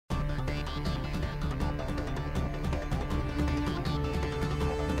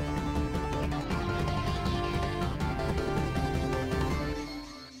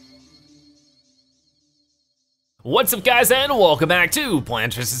What's up guys, and welcome back to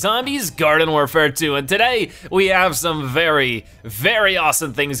Plants vs Zombies Garden Warfare 2, and today we have some very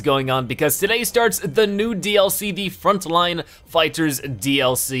awesome things going on because today starts the new DLC, the Frontline Fighters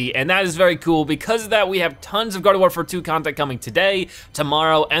DLC, and that is very cool. Because of that, we have tons of Garden Warfare 2 content coming today,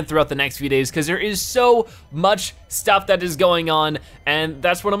 tomorrow, and throughout the next few days because there is so much stuff that is going on, and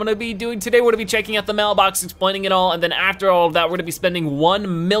that's what I'm gonna be doing today. We're gonna be checking out the mailbox, explaining it all, and then after all of that, we're gonna be spending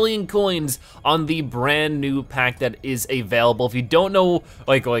 1 million coins on the brand new pack that is available. If you don't know,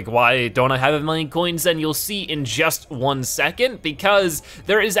 like why don't I have 1 million coins, then you'll see in just 1 second, because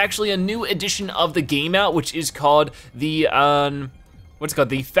there is actually a new edition of the game out, which is called the, what's it called?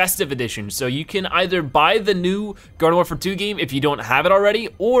 The Festive Edition. So you can either buy the new Garden Warfare 2 game if you don't have it already,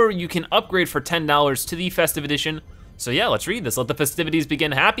 or you can upgrade for $10 to the Festive Edition. So yeah, let's read this. Let the festivities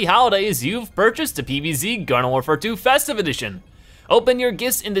begin. Happy holidays, you've purchased a PvZ Garden Warfare 2 Festive Edition. Open your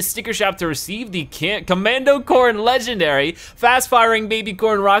gifts in the sticker shop to receive the Commando Corn Legendary, fast-firing baby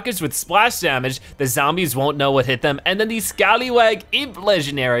corn rockets with splash damage. The zombies won't know what hit them. And then the Scallywag Imp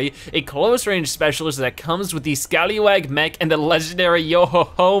Legendary, a close-range specialist that comes with the Scallywag mech and the legendary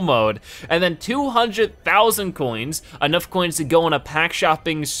Yo-Ho-Ho mode. And then 200,000 coins, enough coins to go on a pack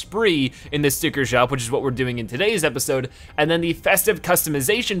shopping spree in the sticker shop, which is what we're doing in today's episode. And then the Festive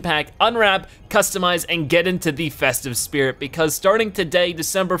Customization Pack, unwrap, customize, and get into the festive spirit, because starting today,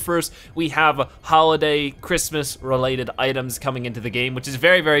 December 1st, we have holiday, Christmas-related items coming into the game, which is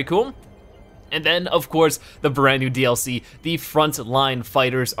very cool. And then, of course, the brand new DLC, the Frontline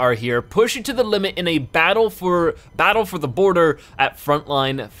Fighters are here, pushing to the limit in a battle for the border at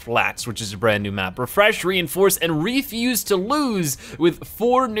Frontline Flats, which is a brand new map. Refresh, reinforce, and refuse to lose with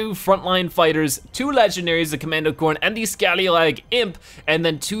 4 new Frontline Fighters, 2 legendaries, the Commando Corn and the Scallywag Imp, and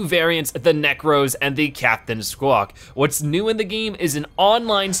then 2 variants, the Nec'Rose and the Captain Squawk. What's new in the game is an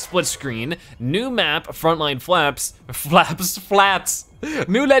online split screen, new map, Frontline Flats,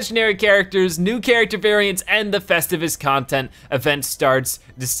 new legendary characters, new character variants, and the Festivus content event starts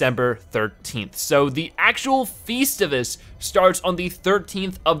December 13th. So the actual Feastivus starts on the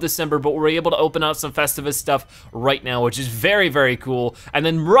 13th of December, but we're able to open up some Festivus stuff right now, which is very cool. And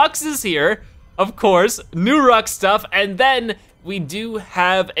then Rux is here, of course, new Rux stuff, and then we do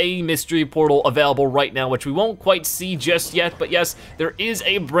have a mystery portal available right now, which we won't quite see just yet, but yes, there is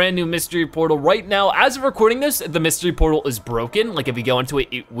a brand new mystery portal right now. As of recording this, the mystery portal is broken. Like if you go into it,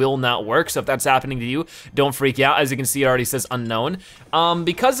 it will not work. So if that's happening to you, don't freak out. As you can see, it already says unknown.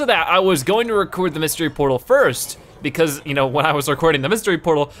 Because of that, I was going to record the mystery portal first, because, you know, when I was recording the mystery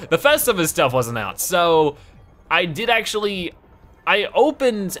portal, the Festivus stuff wasn't out. So I did actually, I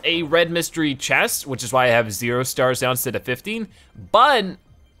opened a red mystery chest, which is why I have 0 stars now instead of 15, but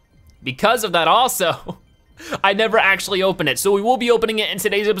because of that also, I never actually opened it. So we will be opening it in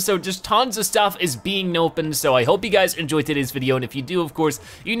today's episode. Just tons of stuff is being opened, so I hope you guys enjoyed today's video, and if you do, of course,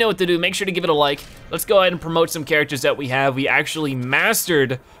 you know what to do. Make sure to give it a like. Let's go ahead and promote some characters that we have. We actually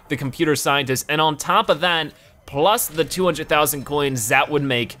mastered the computer scientist, and on top of that, plus the 200,000 coins, that would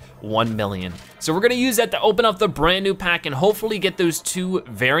make 1 million. So we're gonna use that to open up the brand new pack and hopefully get those 2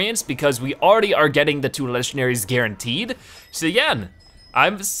 variants, because we already are getting the 2 legendaries guaranteed. So yeah,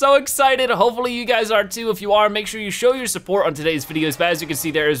 I'm so excited. Hopefully you guys are too. If you are, make sure you show your support on today's videos. But as you can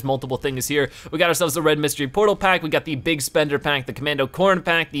see, there is multiple things here. We got ourselves the red mystery portal pack. We got the big spender pack, the Commando Corn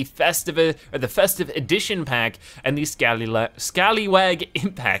pack, the Festive Edition pack, and the Scallywag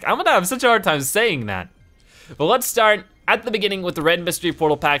Imp pack. I'm gonna have such a hard time saying that. But let's start at the beginning with the red mystery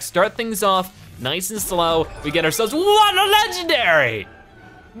portal pack. Start things off nice and slow. We get ourselves, what a legendary!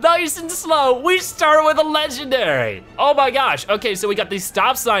 Nice and slow, we start with a legendary. Oh my gosh, okay, so we got the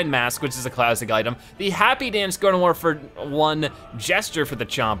stop sign mask, which is a classic item, the Happy Dance Garden Warfare 1 gesture for the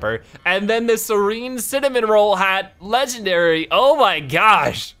chomper, and then the Serene Cinnamon Roll Hat legendary. Oh my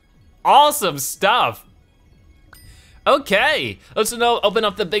gosh, awesome stuff. Okay, let's now open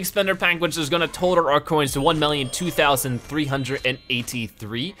up the big spender pack, which is gonna total our coins to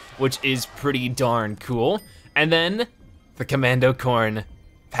 1,02,383, which is pretty darn cool. And then the Commando Corn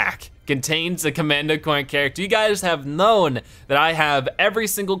pack contains a Commando Corn character. You guys have known that I have every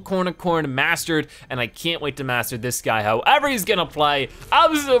single corn of corn mastered, and I can't wait to master this guy. However he's gonna play,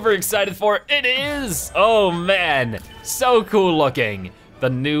 I'm super excited for it. It is, oh man, so cool looking.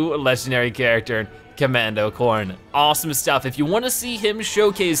 The new legendary character, Commando Corn. Awesome stuff. If you want to see him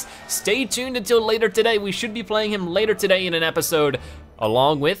showcase, stay tuned until later today. We should be playing him later today in an episode,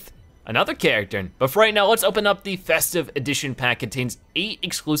 along with another character. But for right now, let's open up the Festive Edition Pack. Contains 8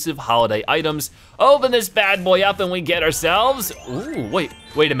 exclusive holiday items. Open this bad boy up and we get ourselves, ooh, wait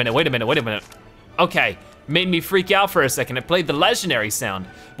a minute. Okay, made me freak out for a second. It played the legendary sound.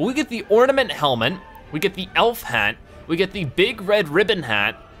 But we get the ornament helmet, we get the elf hat, we get the big red ribbon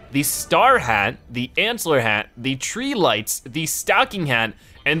hat, the star hat, the antler hat, the tree lights, the stocking hat,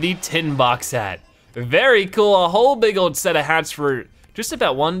 and the tin box hat. Very cool, a whole big old set of hats for just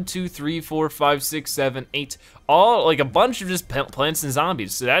about 1, 2, 3, 4, 5, 6, 7, 8, all like a bunch of just plants and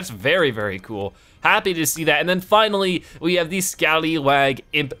zombies. So that's very, very cool. Happy to see that. And then finally, we have the Scallywag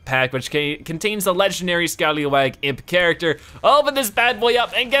Imp Pack, which contains the legendary Scallywag Imp character. Open this bad boy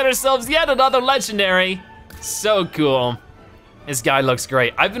up and get ourselves yet another legendary. So cool. This guy looks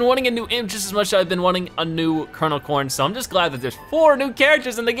great. I've been wanting a new imp just as much as I've been wanting a new Colonel Corn, so I'm just glad that there's 4 new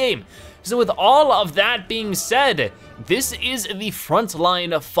characters in the game. So with all of that being said, this is the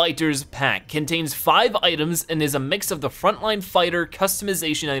Frontline Fighters Pack. Contains 5 items and is a mix of the Frontline Fighter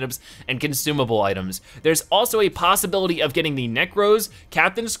customization items and consumable items. There's also a possibility of getting the Nec'Rose,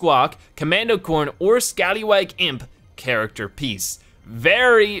 Captain Squawk, Commando Corn, or Scallywag Imp character piece.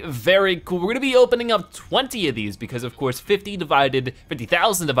 Very, very cool. We're gonna be opening up 20 of these because of course 50,000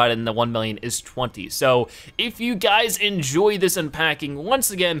 divided into 1 million is 20. So if you guys enjoy this unpacking, once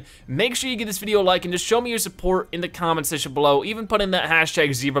again, make sure you give this video a like and just show me your support in the comment section below. Even put in that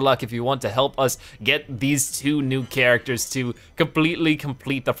hashtag ZebraLuck if you want to help us get these 2 new characters to completely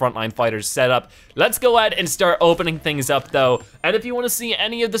complete the Frontline Fighters setup. Let's go ahead and start opening things up though. And if you wanna see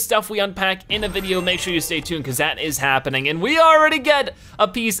any of the stuff we unpack in a video, make sure you stay tuned because that is happening. And we already get a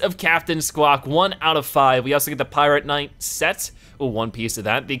piece of Captain Squawk, 1 out of 5. We also get the Pirate Knight set, 1 piece of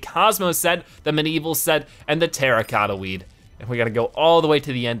that, the Cosmo set, the Medieval set, and the Terracotta Weed. And we gotta go all the way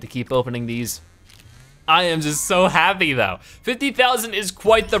to the end to keep opening these. I am just so happy though. 50,000 is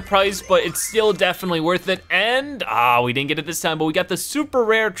quite the price, but it's still definitely worth it. And, we didn't get it this time, but we got the super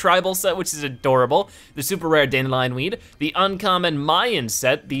rare tribal set, which is adorable. The super rare dandelion weed, the uncommon Mayan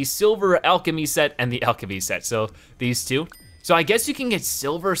set, the silver alchemy set, and the alchemy set. So these 2. So I guess you can get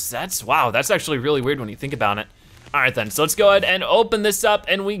silver sets. Wow, that's actually really weird when you think about it. All right then, so let's go ahead and open this up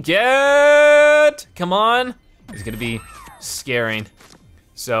and we get, come on. It's gonna be scaring.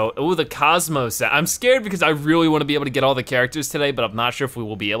 So, the Cosmo set. I'm scared because I really wanna be able to get all the characters today, but I'm not sure if we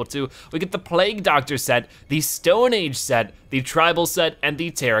will be able to. We get the Plague Doctor set, the Stone Age set, the Tribal set, and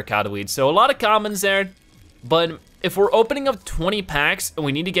the Terracotta Weed. So a lot of commons there, but if we're opening up 20 packs and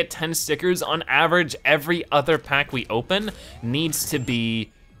we need to get 10 stickers, on average, every other pack we open needs to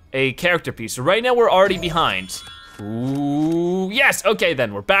be a character piece. So right now we're already behind. Ooh, yes, okay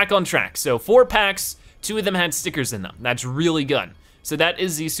then, we're back on track. So 4 packs, 2 of them had stickers in them. That's really good. So that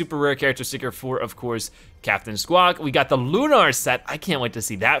is the super rare character sticker for, of course, Captain Squawk. We got the Lunar set, I can't wait to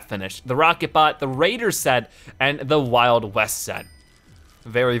see that finished. The Rocket Bot, the Raider set, and the Wild West set.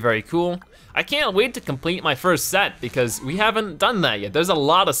 Very, very cool. I can't wait to complete my first set because we haven't done that yet. There's a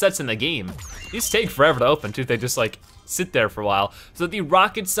lot of sets in the game. These take forever to open too, they just like sit there for a while. So the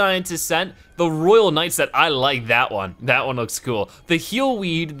Rocket Scientist set, the Royal Knight set, I like that one. That one looks cool. The Heal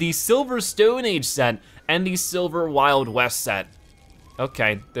Weed, the Silver Stone Age set, and the Silver Wild West set.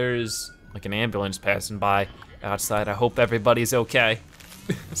 Okay, there's like an ambulance passing by outside. I hope everybody's okay.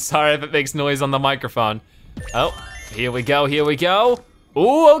 Sorry if it makes noise on the microphone. Oh, here we go, here we go.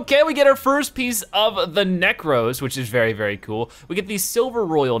 Ooh, okay, we get our first piece of the Nec'Rose, which is very, very cool. We get the Silver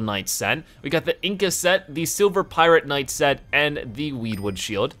Royal Knight set. We got the Inca set, the Silver Pirate Knight set, and the Weedwood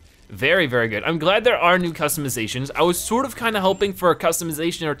Shield. Very, very good. I'm glad there are new customizations. I was sort of kind of hoping for a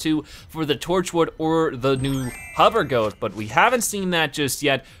customization or 2 for the Torchwood or the new Hover Goat, but we haven't seen that just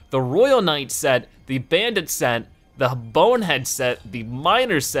yet. The Royal Knight set, the Bandit set, the Bonehead set, the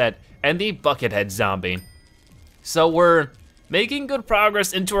Miner set, and the Buckethead Zombie. So we're making good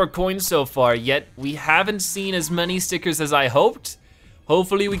progress into our coins so far, yet we haven't seen as many stickers as I hoped.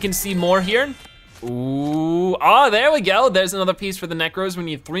 Hopefully we can see more here. Ooh, there we go. There's another piece for the Nec'Rose. We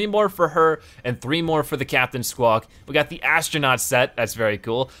need 3 more for her and 3 more for the Captain Squawk. We got the Astronaut set, that's very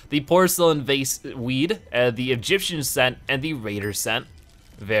cool. The Porcelain Vase Weed, the Egyptian set, and the Raider set.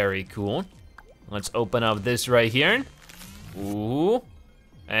 Very cool. Let's open up this right here. Ooh.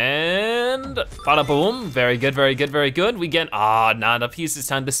 And bada boom, very good, very good, very good. We get, not a piece this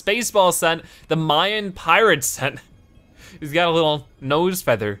time. The Spaceball set, the Mayan Pirate set. He's got a little nose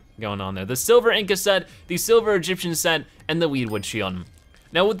feather going on there. The Silver Inca set, the Silver Egyptian set, and the Weedwood Shield.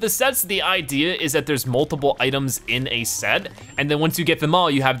 Now with the sets, the idea is that there's multiple items in a set, and then once you get them all,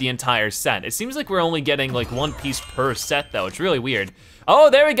 you have the entire set. It seems like we're only getting like 1 piece per set though. It's really weird. Oh,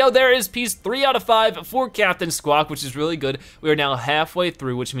 there we go, there is piece 3 out of 5 for Captain Squawk, which is really good. We are now halfway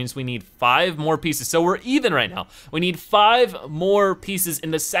through, which means we need 5 more pieces. So we're even right now. We need 5 more pieces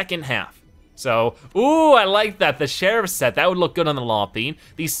in the second half. So, ooh, I like that. The Sheriff set, that would look good on the Law Bean.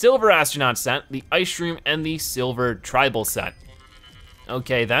 The Silver Astronaut set, the Ice Shroom, and the Silver Tribal set.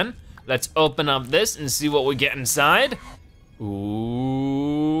 Okay then, Let's open up this and see what we get inside. Ooh,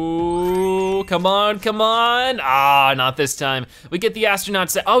 come on, come on. Ah, not this time. We get the astronaut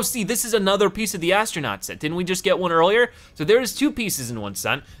set. Oh, see, this is another piece of the astronaut set. Didn't we just get one earlier? So there's 2 pieces in one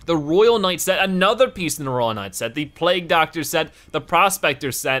set. The Royal Knight set, another piece in the Royal Knight set, the Plague Doctor set, the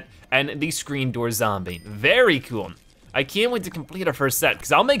Prospector set, and the Screen Door Zombie. Very cool. I can't wait to complete our first set,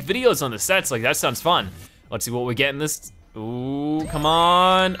 because I'll make videos on the sets, like that sounds fun. Let's see what we get in this. Ooh, come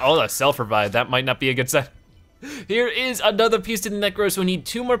on. Oh, the self-revive, that might not be a good set. Here is another piece to the Nec'Rose. We need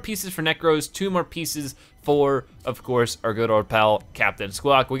 2 more pieces for Nec'Rose, 2 more pieces for, of course, our good old pal, Captain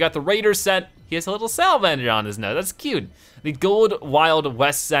Squawk. We got the Raider set. He has a little salamander on his nose, that's cute. The Gold Wild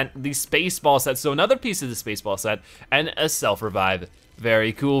West set, the Spaceball set, so another piece of the Spaceball set, and a self-revive.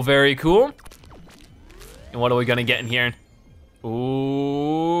 Very cool, very cool. And what are we gonna get in here?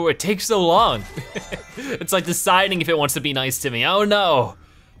 Ooh, it takes so long. It's like deciding if it wants to be nice to me. Oh no.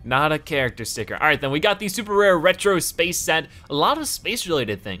 Not a character sticker. All right, then we got the super rare retro space set. A lot of space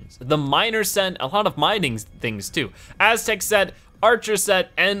related things. The miner set, a lot of mining things too. Aztec set, archer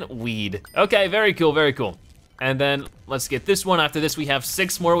set, and weed. Okay, very cool, very cool. And then let's get this one. After this, we have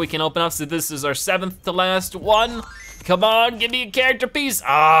 6 more we can open up. So this is our 7th to last one. Come on, give me a character piece.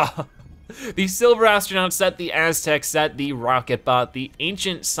 Ah. The Silver Astronaut set, the Aztec set, the Rocket Bot, the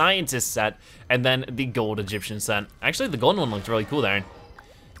Ancient Scientist set, and then the Gold Egyptian set. Actually, the golden one looked really cool there.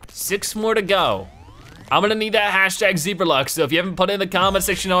 6 more to go. I'm gonna need that hashtag Zebralux, so if you haven't put it in the comment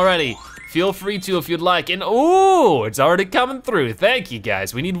section already, feel free to if you'd like. And ooh, it's already coming through. Thank you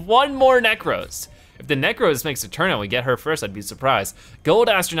guys. We need 1 more Nec'Rose. If the Nec'Rose makes a turn and we get her first, I'd be surprised. Gold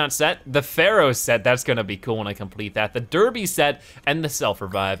Astronaut set, the Pharaoh set, that's gonna be cool when I complete that. The Derby set, and the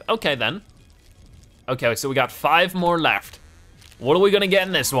Self-Revive. Okay then. Okay, so we got 5 more left. What are we gonna get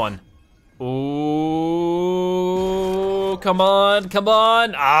in this one? Ooh, come on, come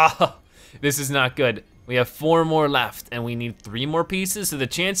on. Ah, this is not good. We have 4 more left and we need 3 more pieces, so the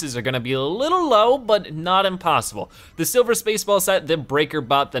chances are gonna be a little low, but not impossible. The Silver Spaceball set, the Breaker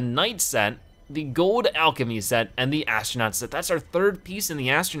Bot, the Knight set, the Gold Alchemy set, and the Astronaut set. That's our 3rd piece in the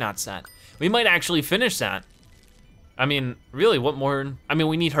Astronaut set. We might actually finish that. I mean, really, what more? I mean,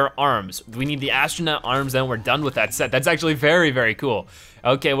 we need her arms. We need the astronaut arms, and we're done with that set. That's actually very, very cool.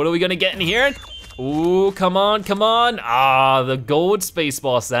 Okay, what are we gonna get in here? Ooh, come on, come on. Ah, the Gold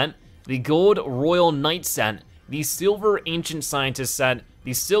Spaceball set, the Gold Royal Knight set, the Silver Ancient Scientist set,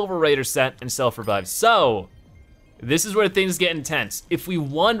 the Silver Raider set, and Self-Revive. So, this is where things get intense. If we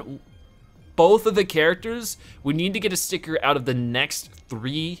want both of the characters, we need to get a sticker out of the next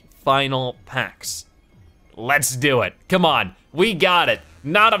 3 final packs. Let's do it. Come on, we got it.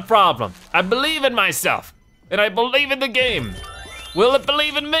 Not a problem. I believe in myself, and I believe in the game. Will it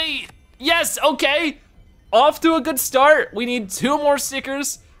believe in me? Yes, okay. Off to a good start. We need 2 more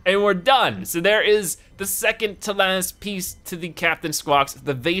stickers, and we're done. So there is the 2nd to last piece to the Captain Squawks,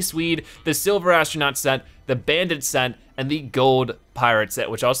 the Vase Weed, the Silver Astronaut set, the Bandit set, and the Gold Pirate set,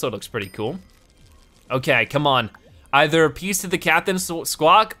 which also looks pretty cool. Okay, come on. Either a piece of the Captain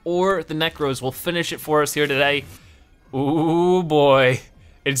Squawk or the Nec'Rose will finish it for us here today. Ooh boy,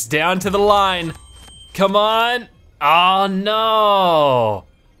 it's down to the line. Come on. Oh no.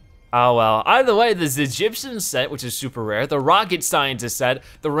 Oh well, either way, there's the Egyptian set, which is super rare, the Rocket Scientist set,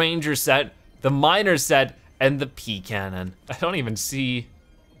 the Ranger set, the Miner set, and the Pea Cannon. I don't see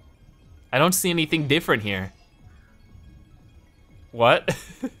anything different here. What?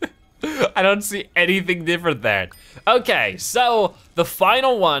 I don't see anything different there. Okay, so the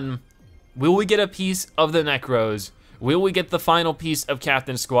final one, will we get a piece of the Nec'Rose? Will we get the final piece of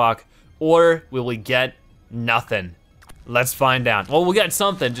Captain Squawk? Or will we get nothing? Let's find out. Well, we'll get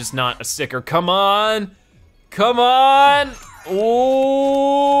something, just not a sticker. Come on, come on.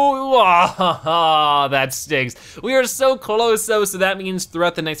 Ooh, ah, that stinks. We are so close though, so that means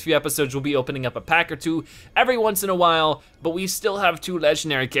throughout the next few episodes, we'll be opening up a pack or 2 every once in a while, but we still have 2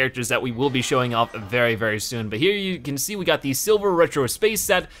 legendary characters that we will be showing off very, very soon. But here you can see we got the Silver Retro Space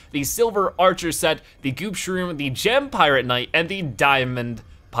set, the Silver Archer set, the Goop Shroom, the Gem Pirate Knight, and the Diamond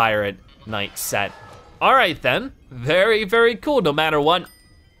Pirate Knight set. All right then, very, very cool, no matter what.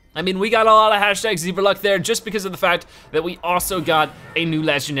 I mean, we got a lot of hashtag Zebraluck there just because of the fact that we also got a new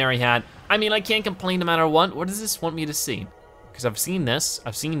legendary hat. I mean, I can't complain no matter what. What does this want me to see? Because I've seen this,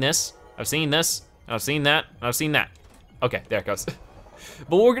 I've seen this, I've seen this, I've seen that, I've seen that. Okay, there it goes.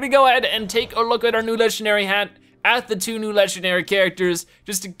 But we're gonna go ahead and take a look at our new legendary hat, at the 2 new legendary characters,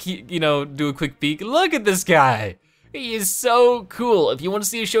 just to keep, do a quick peek. Look at this guy. He is so cool. If you want to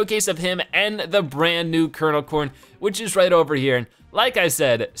see a showcase of him and the brand new Commando Corn, which is right over here, like I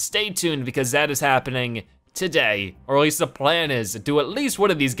said, stay tuned because that is happening today, or at least the plan is to do at least one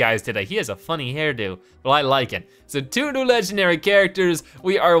of these guys today. He has a funny hairdo, but I like it. So 2 new legendary characters.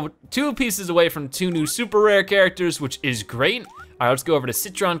 We are 2 pieces away from 2 new super rare characters, which is great. All right, let's go over to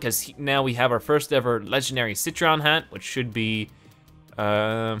Citron, because now we have our first ever Legendary Citron Hat, which should be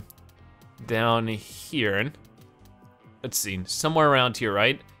down here. Let's see, somewhere around here,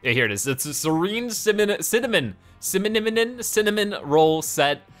 right? Yeah, here it is. It's a Serene Cinnamon Roll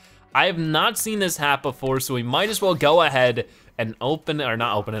Set. I have not seen this hat before, so we might as well go ahead and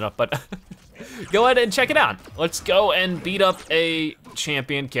not open it up, but go ahead and check it out. Let's go and beat up a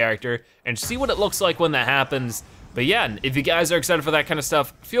champion character and see what it looks like when that happens. But yeah, if you guys are excited for that kind of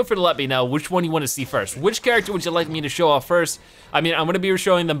stuff, feel free to let me know which one you want to see first. Which character would you like me to show off first? I mean, I'm gonna be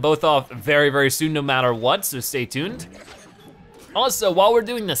showing them both off very, very soon, no matter what, so stay tuned. Also, while we're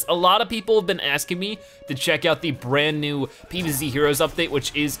doing this, a lot of people have been asking me to check out the brand new PvZ Heroes update,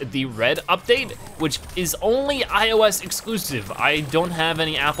 which is the Red update, which is only iOS exclusive. I don't have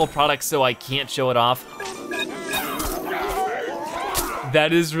any Apple products, so I can't show it off.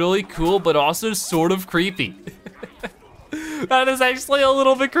 That is really cool, but also sort of creepy. That is actually a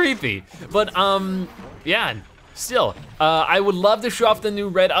little bit creepy. But yeah, still, I would love to show off the new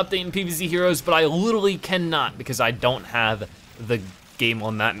Red update in PvZ Heroes, but I literally cannot because I don't have the game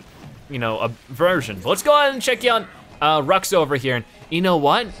on that, version. But let's go ahead and check out Rux over here. And you know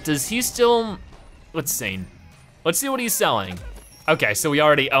what? Does he still, let's see what he's selling. Okay, so we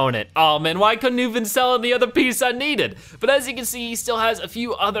already own it. Oh man, why couldn't you even sell the other piece I needed? But as you can see, he still has a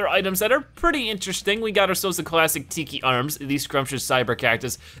few other items that are pretty interesting. We got ourselves the classic Tiki Arms, the Scrumptious Cyber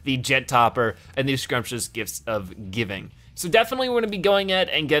Cactus, the Jet Topper, and the Scrumptious Gifts of Giving. So definitely we're gonna be going ahead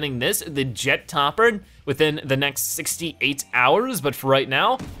and getting this, the Jet Topper, within the next 68 hours. But for right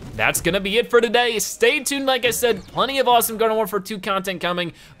now, that's gonna be it for today. Stay tuned, like I said, plenty of awesome GardenWarfare 2 content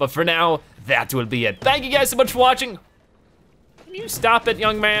coming. But for now, that will be it. Thank you guys so much for watching. Can you stop it,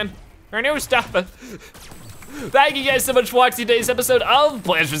 young man? Can you stop it? Thank you guys so much for watching today's episode of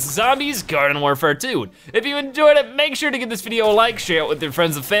Plants vs. Zombies Garden Warfare 2. If you enjoyed it, make sure to give this video a like, share it with your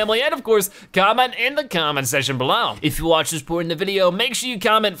friends and family, and of course, comment in the comment section below. If you watch this part in the video, make sure you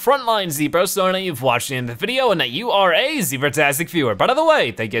comment Frontline Zebra so I know you've watched the end of the video and that you are a Zebratastic viewer. By the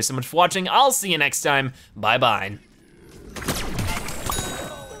way, thank you guys so much for watching. I'll see you next time. Bye-bye.